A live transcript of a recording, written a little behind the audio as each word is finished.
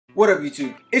What up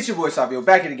YouTube? It's your boy Esaveo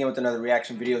back again with another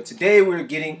reaction video. Today we're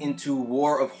getting into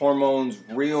War of Hormone's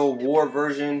real war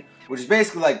version, which is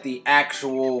basically like the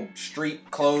actual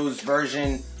street clothes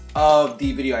version of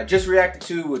the video I just reacted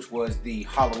to, which was the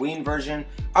Halloween version.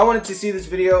 I wanted to see this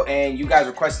video and you guys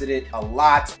requested it a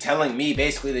lot, telling me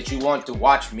basically that you want to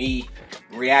watch me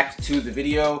react to the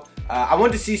video. I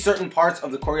wanted to see certain parts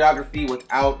of the choreography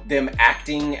without them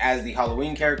acting as the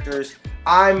Halloween characters.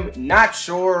 I'm not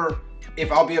sure if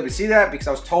I'll be able to see that because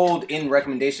I was told in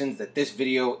recommendations that this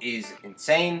video is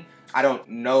insane. I don't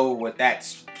know what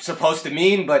that's supposed to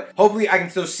mean, but hopefully I can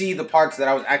still see the parts that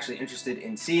I was actually interested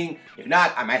in seeing. If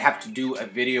not, I might have to do a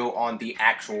video on the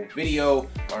actual video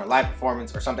or a live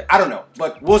performance or something. I don't know,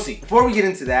 but we'll see. Before we get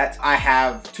into that, I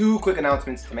have two quick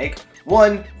announcements to make.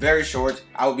 One, very short.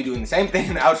 I will be doing the same thing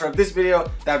in the outro of this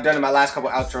video that I've done in my last couple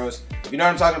outros. If you know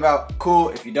what I'm talking about, cool.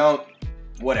 If you don't,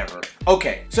 whatever.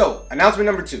 Okay, so announcement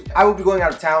number 2. I will be going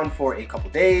out of town for a couple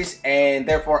days, and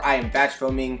therefore I am batch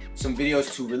filming some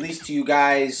videos to release to you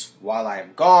guys while I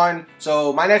am gone.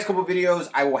 So my next couple videos,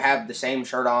 I will have the same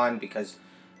shirt on because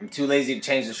I'm too lazy to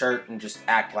change the shirt and just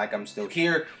act like I'm still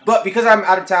here. But because I'm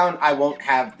out of town, I won't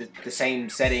have the same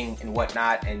setting and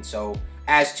whatnot, and so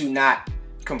as to not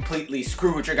completely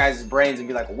screw with your guys' brains and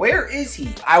be like, where is he?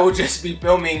 I will just be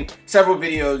filming several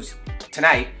videos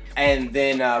tonight and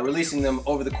then releasing them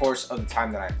over the course of the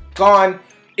time that I'm gone.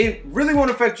 It really won't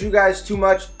affect you guys too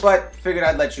much, but figured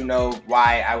I'd let you know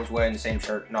why I was wearing the same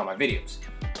shirt in all my videos.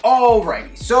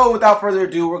 Alrighty, so without further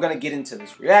ado, we're gonna get into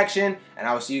this reaction, and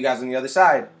I will see you guys on the other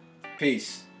side.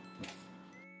 Peace.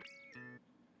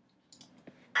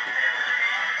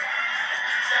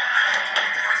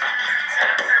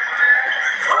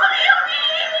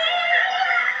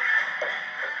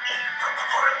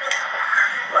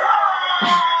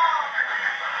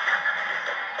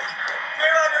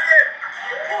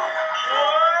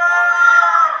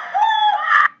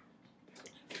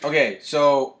 Okay,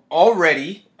 so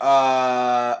already,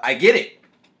 I get it.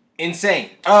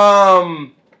 Insane. First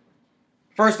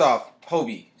off,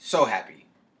 Hobie, so happy,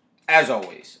 as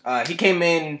always. He came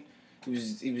in, he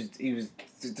was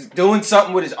doing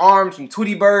something with his arm, some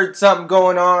Tweety Bird, something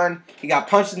going on. He got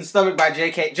punched in the stomach by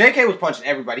JK. JK was punching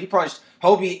everybody. He punched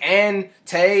Hobie and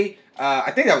Tay.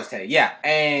 I think that was Tay, yeah.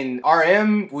 And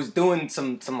RM was doing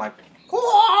some like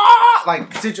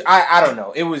I don't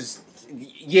know. It was,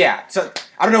 yeah, so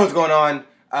I don't know what's going on.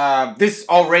 This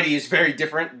already is very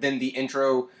different than the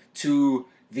intro to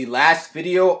the last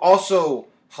video. Also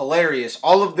hilarious.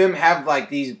 All of them have like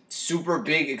these super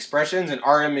big expressions and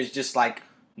RM is just like,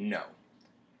 no.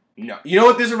 No. You know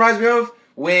what this reminds me of?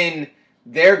 When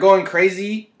they're going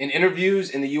crazy in interviews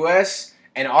in the US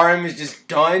and RM is just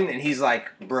done and he's like,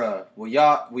 bruh, will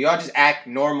y'all just act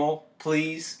normal,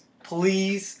 please?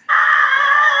 Please?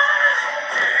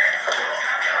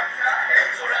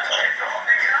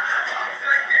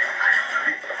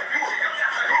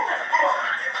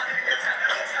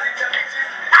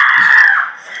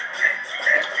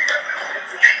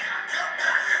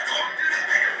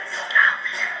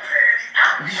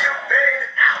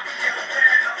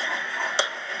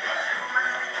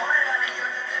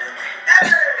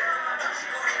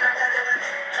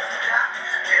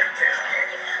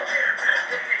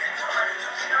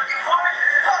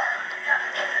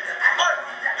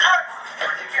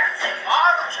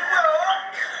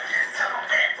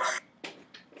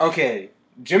 Okay,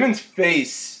 Jimin's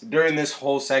face during this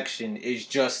whole section is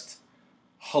just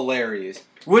hilarious.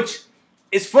 Which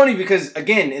is funny because,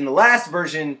 again, in the last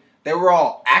version, they were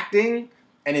all acting,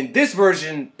 and in this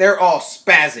version, they're all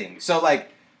spazzing. So, like,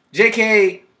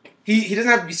 JK, he doesn't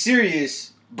have to be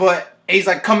serious, but he's,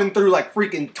 like, coming through, like,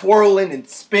 freaking twirling and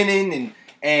spinning,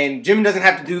 and Jimin doesn't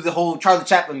have to do the whole Charlie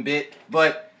Chaplin bit,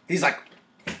 but he's, like...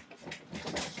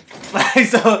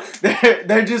 so,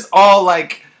 they're just all,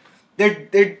 like...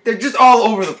 They're just all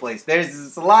over the place.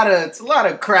 There's a lot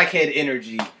of crackhead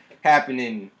energy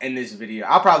happening in this video.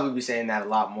 I'll probably be saying that a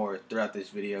lot more throughout this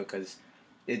video because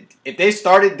if they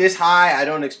started this high, I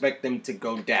don't expect them to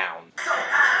go down.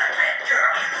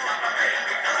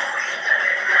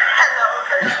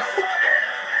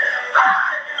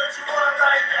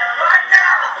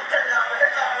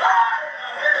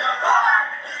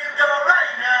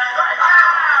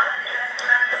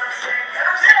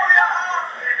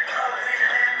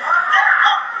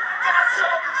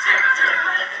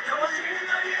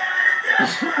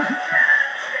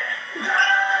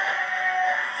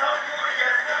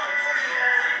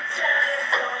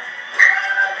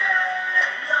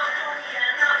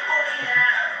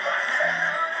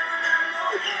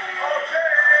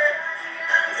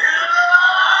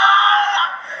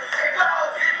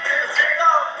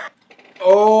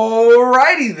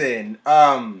 Alrighty then.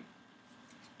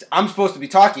 I'm supposed to be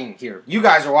talking here. You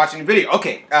guys are watching the video.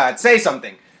 Okay, say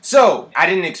something. So, I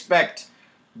didn't expect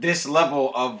this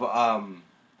level of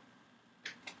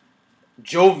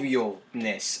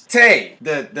jovialness. Tay,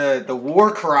 the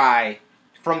war cry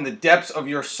from the depths of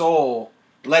your soul,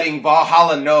 letting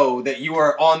Valhalla know that you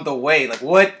are on the way. Like,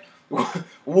 what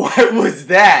was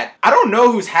that? I don't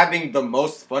know who's having the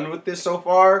most fun with this so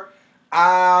far.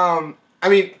 I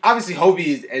mean, obviously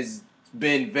Hobie has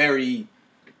been very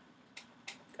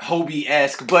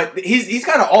Hobie-esque, but he's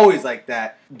kind of always like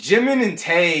that. Jimin and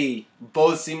Tay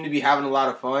both seem to be having a lot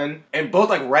of fun, and both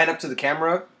like ran up to the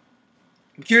camera.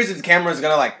 I'm curious if the camera is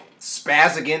gonna like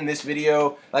spaz again this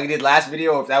video, like it did last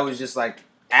video, or if that was just like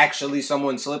actually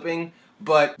someone slipping.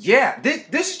 But yeah, this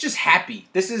is just happy.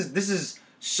 This is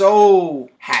so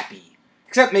happy.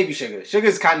 Except maybe Suga.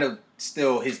 Suga's kind of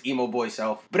still his emo boy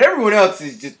self. But everyone else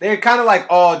is just, they're kind of like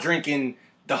all drinking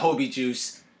the Hobie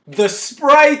juice. The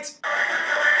Sprite.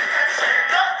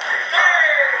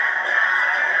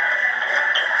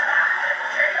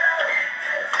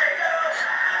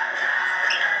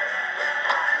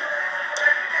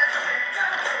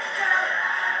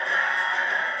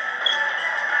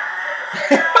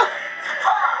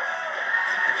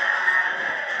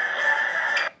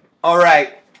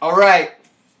 Alright.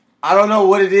 I don't know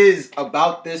what it is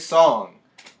about this song.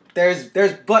 There's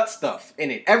butt stuff in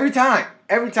it. Every time.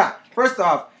 First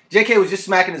off, JK was just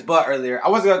smacking his butt earlier. I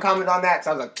wasn't going to comment on that,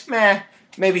 so I was like, meh,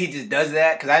 maybe he just does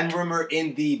that. Because I remember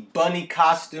in the bunny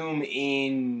costume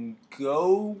in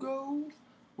Go-Go?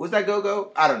 Was that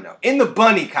Go-Go? I don't know. In the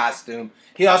bunny costume,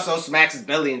 he also smacks his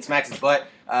belly and smacks his butt.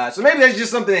 So maybe that's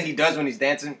just something that he does when he's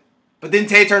dancing. But then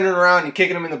Tay turning around and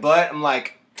kicking him in the butt, I'm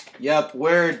like, yep,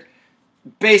 we're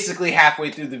basically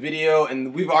halfway through the video,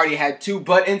 and we've already had 2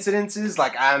 butt incidences.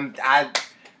 Like I'm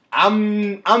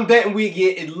betting we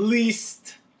get at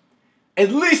least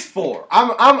 4.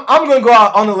 I'm gonna go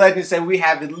out on the ledge and say we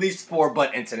have at least 4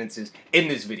 butt incidences in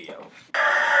this video.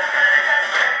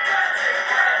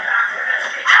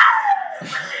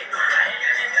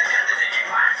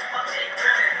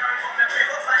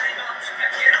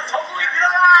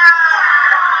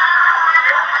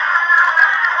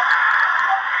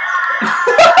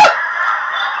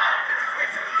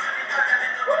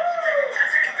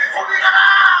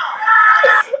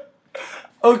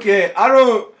 Okay, I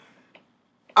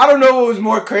don't know what was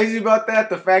more crazy about that,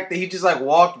 the fact that he just like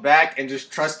walked back and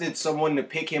just trusted someone to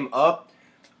pick him up,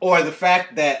 or the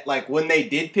fact that like when they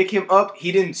did pick him up,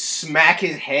 he didn't smack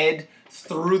his head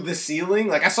through the ceiling.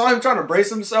 Like I saw him trying to brace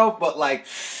himself, but like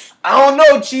I don't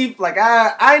know, Chief. Like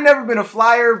I ain't never been a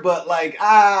flyer, but like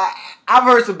I've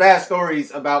heard some bad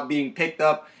stories about being picked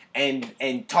up and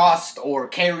tossed or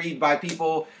carried by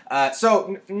people.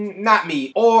 So not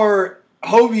me. Or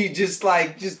Hobie just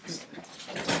like just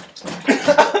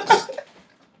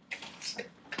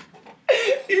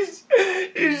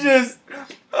he's just,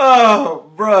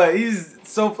 oh bruh, he's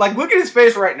so like, look at his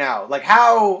face right now. Like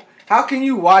how can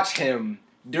you watch him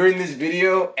during this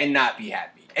video and not be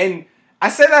happy? And I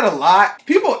say that a lot.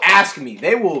 People ask me,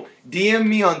 they will DM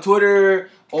me on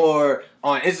Twitter or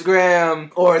on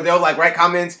Instagram, or they'll like write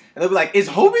comments and they'll be like, is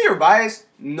Hobie your bias?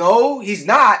 No, he's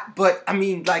not. But I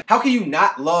mean, like, how can you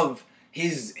not love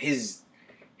his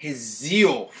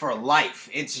zeal for life?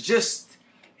 It's just,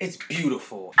 it's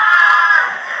beautiful.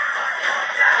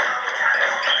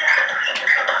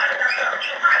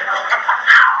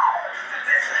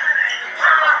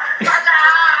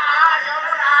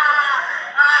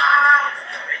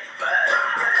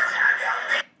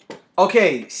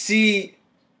 Okay, see,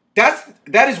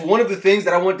 that is one of the things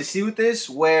that I wanted to see with this,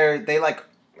 where they like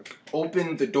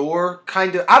open the door,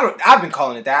 kind of. I've been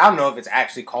calling it that. I don't know if it's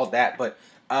actually called that, but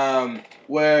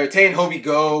where Tay and Hobie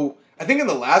go. I think in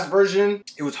the last version,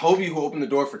 it was Hobie who opened the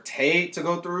door for Tay to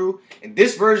go through. In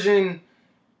this version,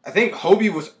 I think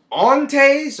Hobie was on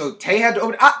Tay, so Tay had to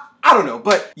open. I don't know,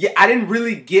 but yeah, I didn't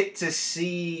really get to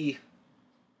see.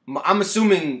 I'm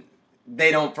assuming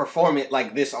they don't perform it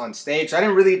like this on stage, so I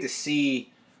didn't really get to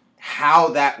see how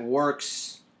that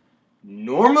works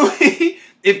normally,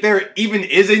 if there even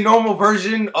is a normal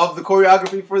version of the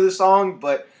choreography for the song.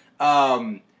 But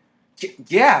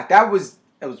yeah, that was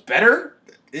better.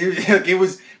 It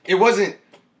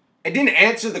didn't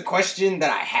answer the question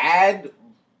that I had,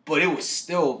 but it was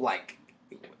still like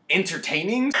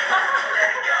entertaining.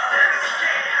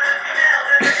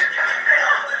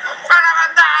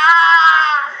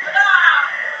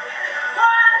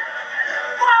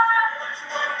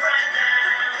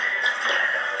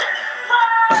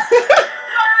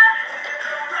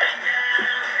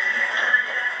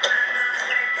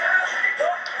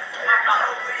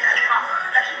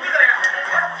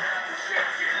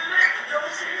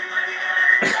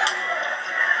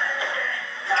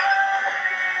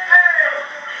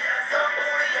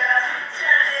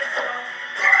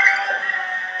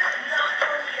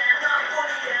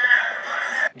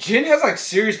 Jin has like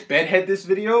serious bedhead this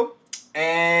video,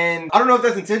 and I don't know if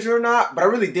that's intentional or not, but I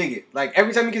really dig it. Like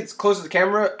every time he gets close to the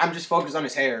camera, I'm just focused on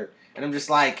his hair, and I'm just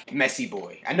like, messy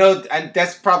boy. I know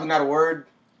that's probably not a word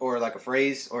or like a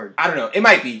phrase, or I don't know, it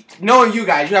might be. Knowing you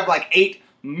guys, you have like 8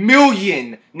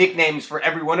 million nicknames for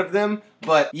every one of them,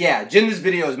 but yeah, Jin this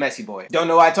video is messy boy. Don't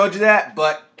know why I told you that,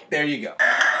 but there you go.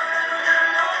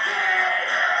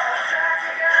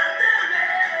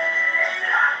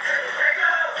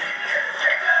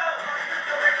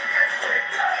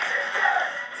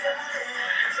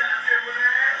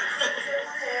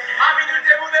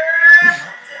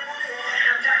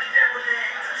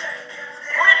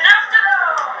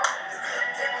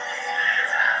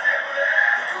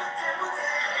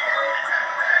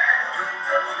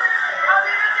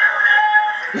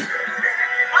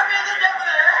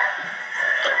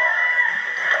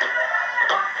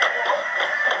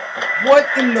 What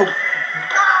in the...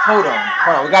 Hold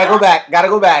on. We gotta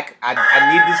go back. I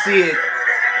need to see it.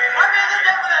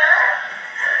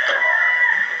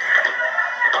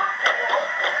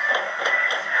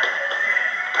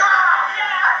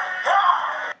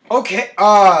 Okay,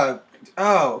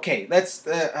 okay, let's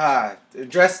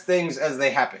address things as they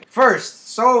happen. First,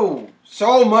 so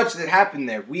much that happened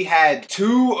there. We had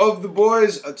 2 of the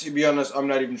boys, to be honest, I'm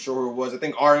not even sure who it was. I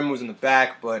think RM was in the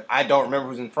back, but I don't remember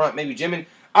who was in front. Maybe Jimin.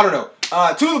 I don't know.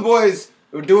 2 of the boys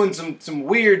were doing some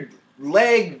weird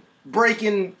leg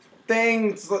breaking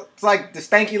things. It's like the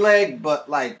stanky leg, but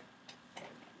like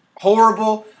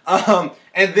horrible. And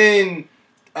then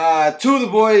 2 of the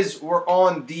boys were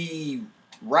on the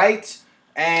right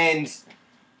and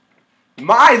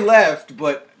my left,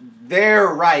 but their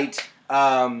right.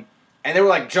 And they were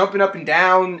like jumping up and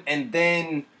down, and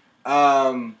then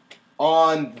on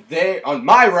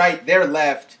my right, their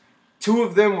left, 2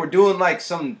 of them were doing like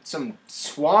some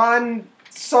swan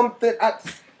something.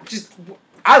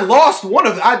 I lost one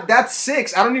of them. That's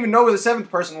 6. I don't even know where the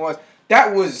 7th person was.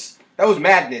 That was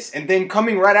madness. And then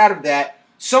coming right out of that,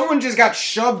 someone just got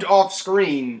shoved off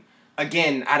screen.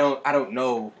 Again, I don't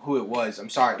know who it was. I'm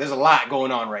sorry. There's a lot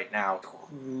going on right now.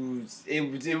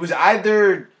 It was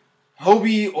either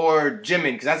Hobie or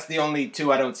Jimin, because that's the only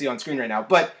 2 I don't see on screen right now.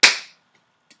 But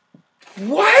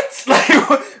what? Like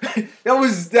that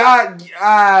was that.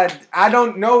 I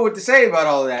don't know what to say about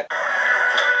all of that.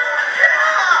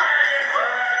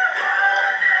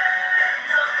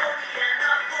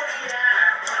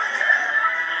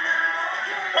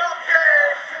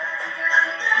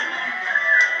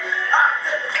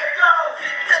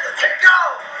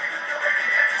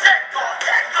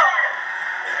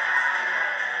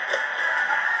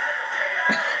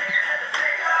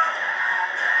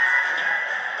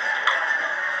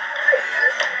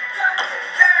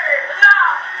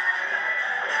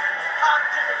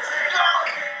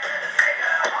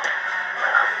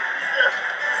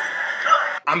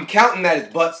 I'm counting that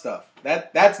as butt stuff.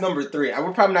 That's number 3.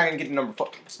 We're probably not gonna get to number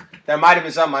 4. There might have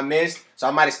been something I missed, so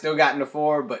I might have still gotten to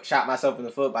 4, but shot myself in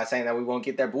the foot by saying that we won't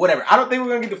get there. But whatever. I don't think we're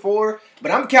gonna get to 4,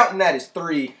 but I'm counting that as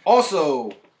 3.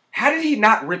 Also, how did he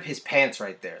not rip his pants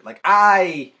right there? Like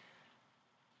I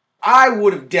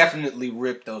would have definitely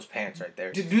ripped those pants right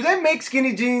there. Do they make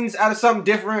skinny jeans out of something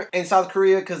different in South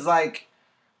Korea? Cause like,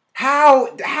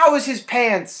 how is his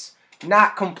pants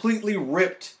not completely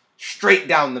ripped straight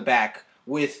down the back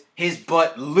with his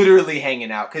butt literally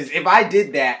hanging out? Because if I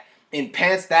did that in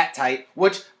pants that tight,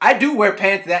 which I do wear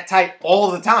pants that tight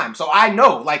all the time, so I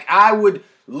know, like, I would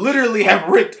literally have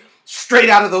ripped straight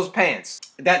out of those pants.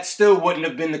 That still wouldn't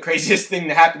have been the craziest thing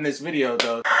to happen in this video,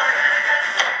 though.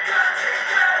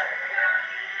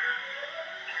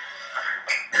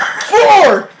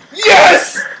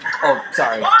 Yes! Oh,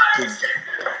 sorry.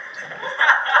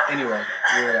 Anyway,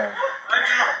 yeah.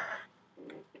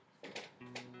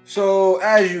 So,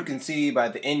 as you can see by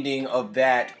the ending of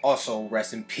that, also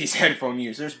rest in peace headphone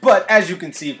users, but as you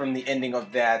can see from the ending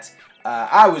of that,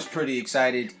 I was pretty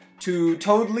excited to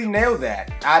totally nail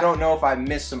that. I don't know if I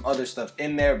missed some other stuff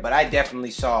in there, but I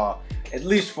definitely saw at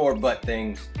least 4 butt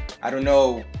things. I don't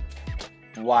know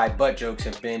why butt jokes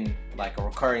have been like a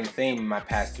recurring theme in my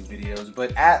past 2 videos,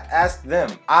 but ask them.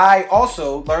 I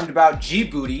also learned about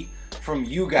G-Booty from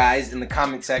you guys in the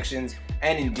comment sections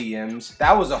and in DMs.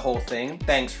 That was a whole thing.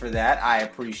 Thanks for that. I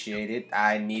appreciate it.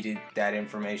 I needed that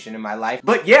information in my life.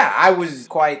 But yeah, I was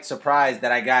quite surprised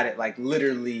that I got it like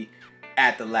literally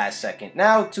at the last second.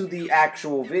 Now to the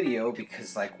actual video,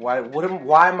 because like why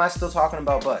am I still talking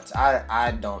about butts?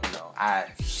 I don't know.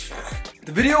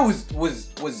 The video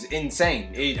was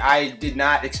insane. I did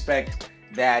not expect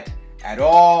that at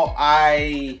all.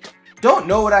 I don't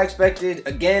know what I expected.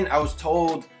 Again, I was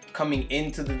told coming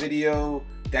into the video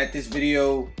that this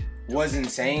video was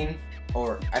insane.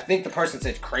 Or I think the person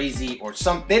said crazy or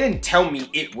something. They didn't tell me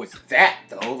it was that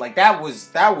though. Like that was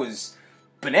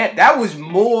banana. That was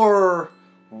more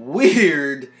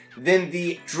weird than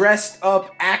the dressed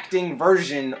up acting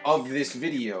version of this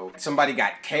video. Somebody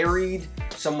got carried,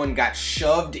 someone got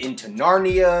shoved into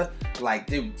Narnia, like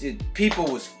people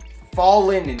was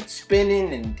falling and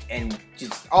spinning and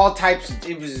just all types of,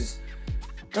 it was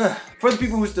for the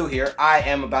people who are still here, I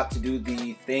am about to do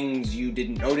the things you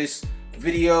didn't notice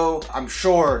video. I'm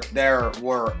sure there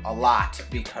were a lot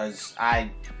because I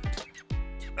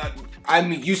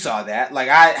mean, you saw that. Like,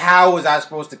 how was I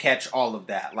supposed to catch all of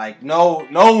that? Like, no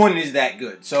one is that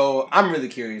good. So I'm really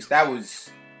curious. That was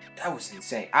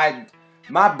insane.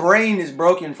 My brain is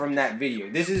broken from that video.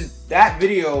 That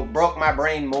video broke my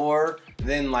brain more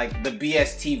than like the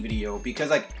BST video, because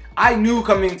like I knew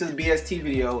coming to the BST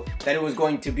video that it was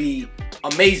going to be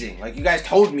amazing. Like, you guys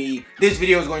told me this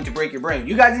video is going to break your brain.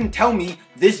 You guys didn't tell me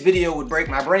this video would break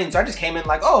my brain. So I just came in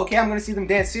like, oh, okay, I'm gonna see them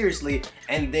dance seriously.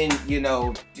 And then, you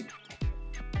know,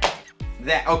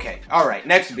 that, okay, all right,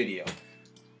 next video.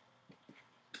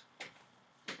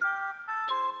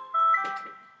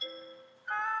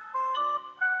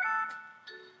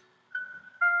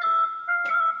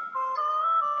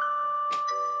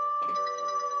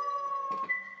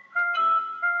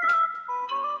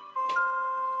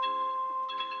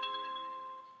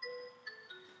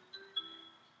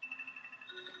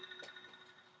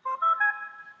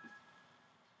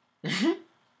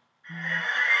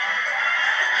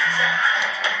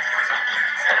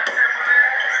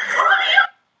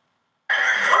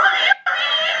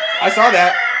 I saw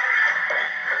that.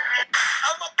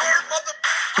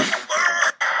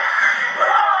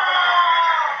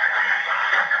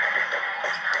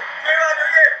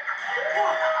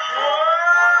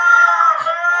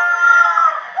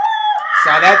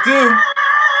 Saw that too.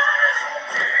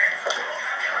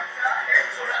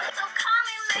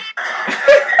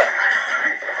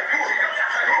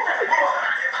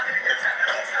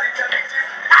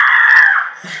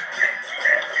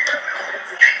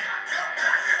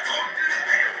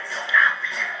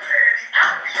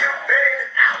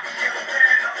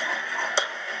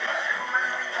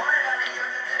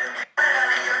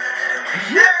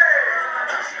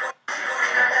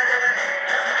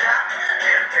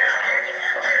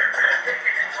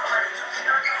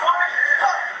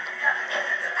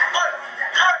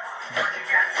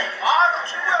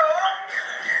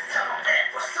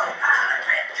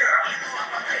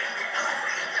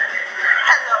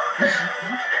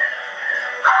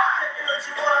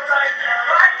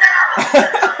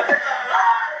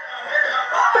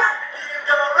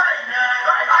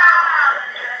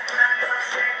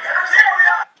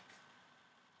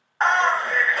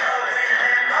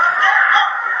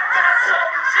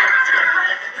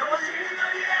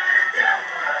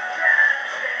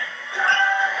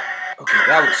 Okay,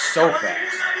 that was so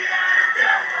fast.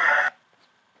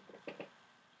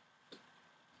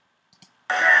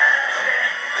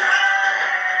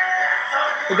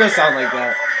 It does sound like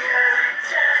that.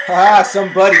 Ah,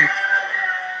 somebody.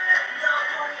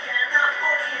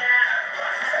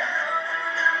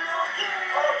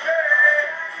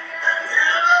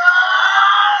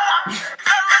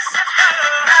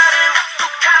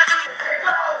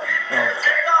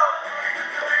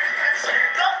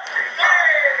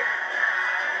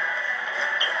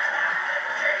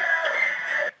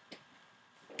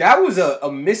 That was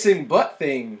a missing butt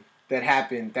thing that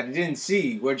happened that I didn't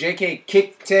see, where JK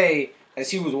kicked Tay as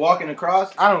he was walking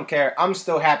across. I don't care. I'm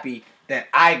still happy that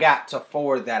I got to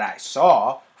 4 that I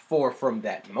saw, 4 from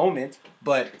that moment.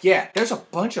 But yeah, there's a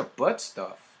bunch of butt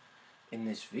stuff in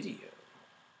this video.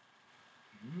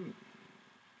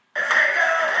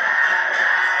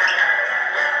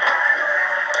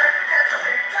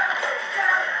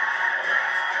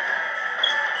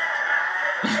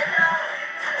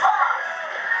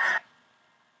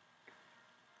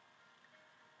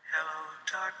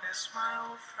 Darkness, my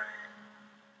old friend.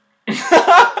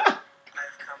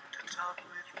 I've come to talk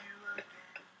with you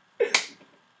again.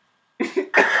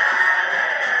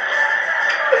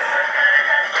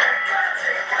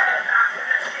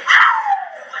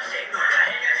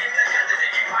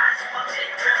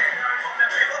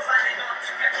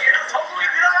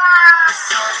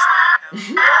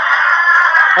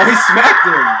 Oh, he smacked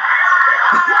him.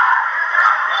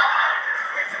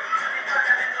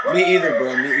 Me either,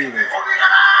 bro. Me either.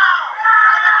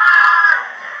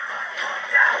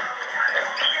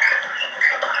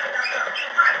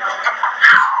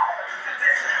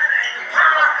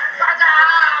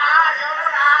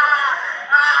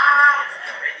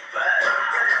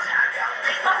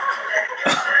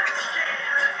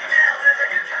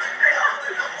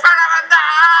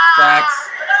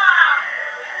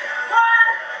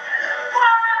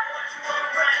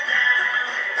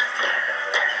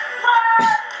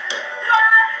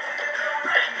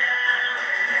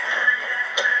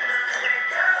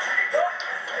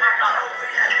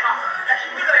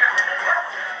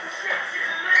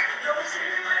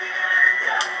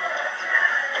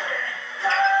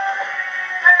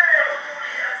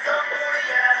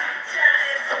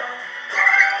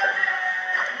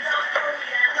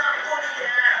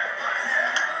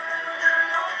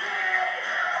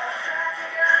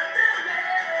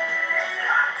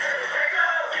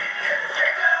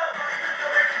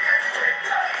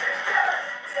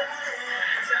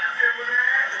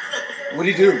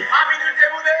 he do?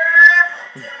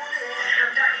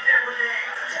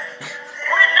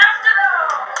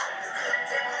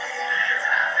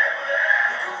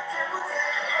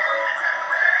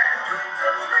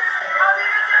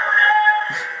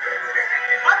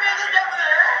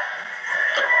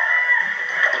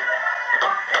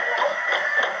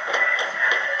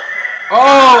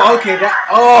 Oh, okay,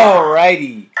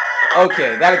 alrighty.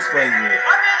 Okay, that explains it.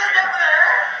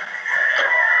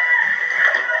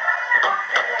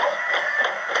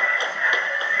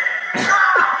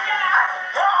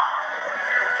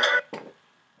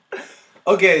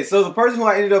 Okay, so the person who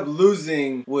I ended up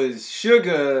losing was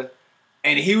Sugar,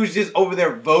 and he was just over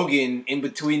there voguing in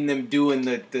between them doing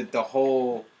the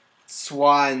whole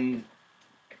swan.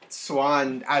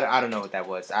 I don't know what that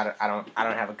was. I don't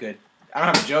have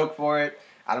a joke for it.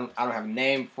 I don't have a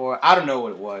name for it. I don't know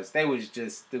what it was. It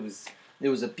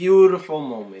was a beautiful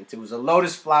moment. It was a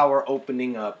lotus flower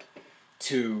opening up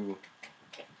to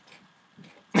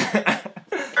It's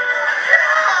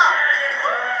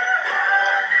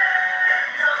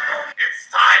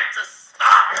time to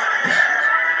stop.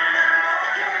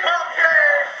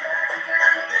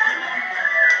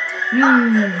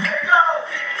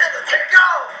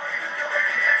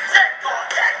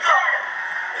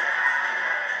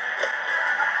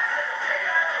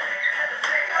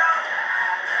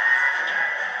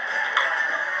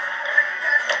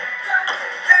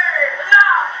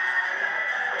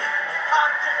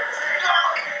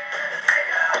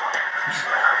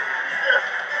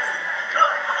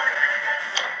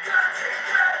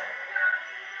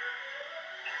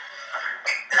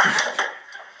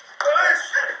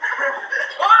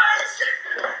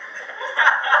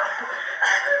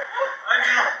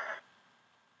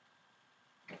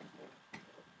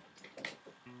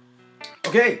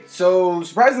 Okay, so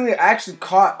surprisingly, I actually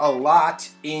caught a lot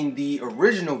in the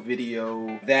original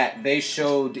video that they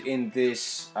showed in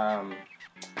this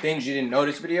Things You Didn't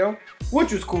Notice video,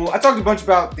 which was cool. I talked a bunch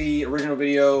about the original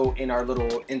video in our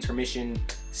little intermission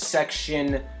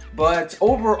section, but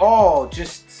overall,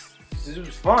 just, it was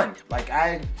fun. Like,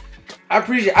 I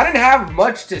appreciate it. I didn't have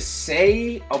much to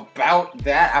say about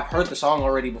that. I've heard the song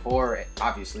already before,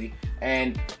 obviously,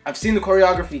 and I've seen the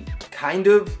choreography kind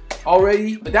of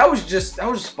already, but that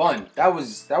was fun. That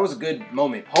was a good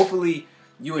moment. Hopefully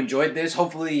you enjoyed this.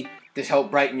 Hopefully this helped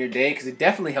brighten your day, because it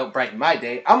definitely helped brighten my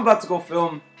day. I'm about to go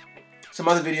film some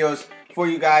other videos for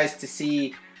you guys to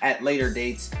see at later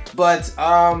dates, but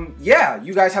yeah,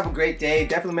 you guys have a great day.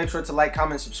 Definitely make sure to like,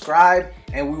 comment, subscribe,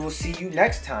 and we will see you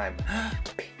next time.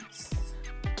 Peace.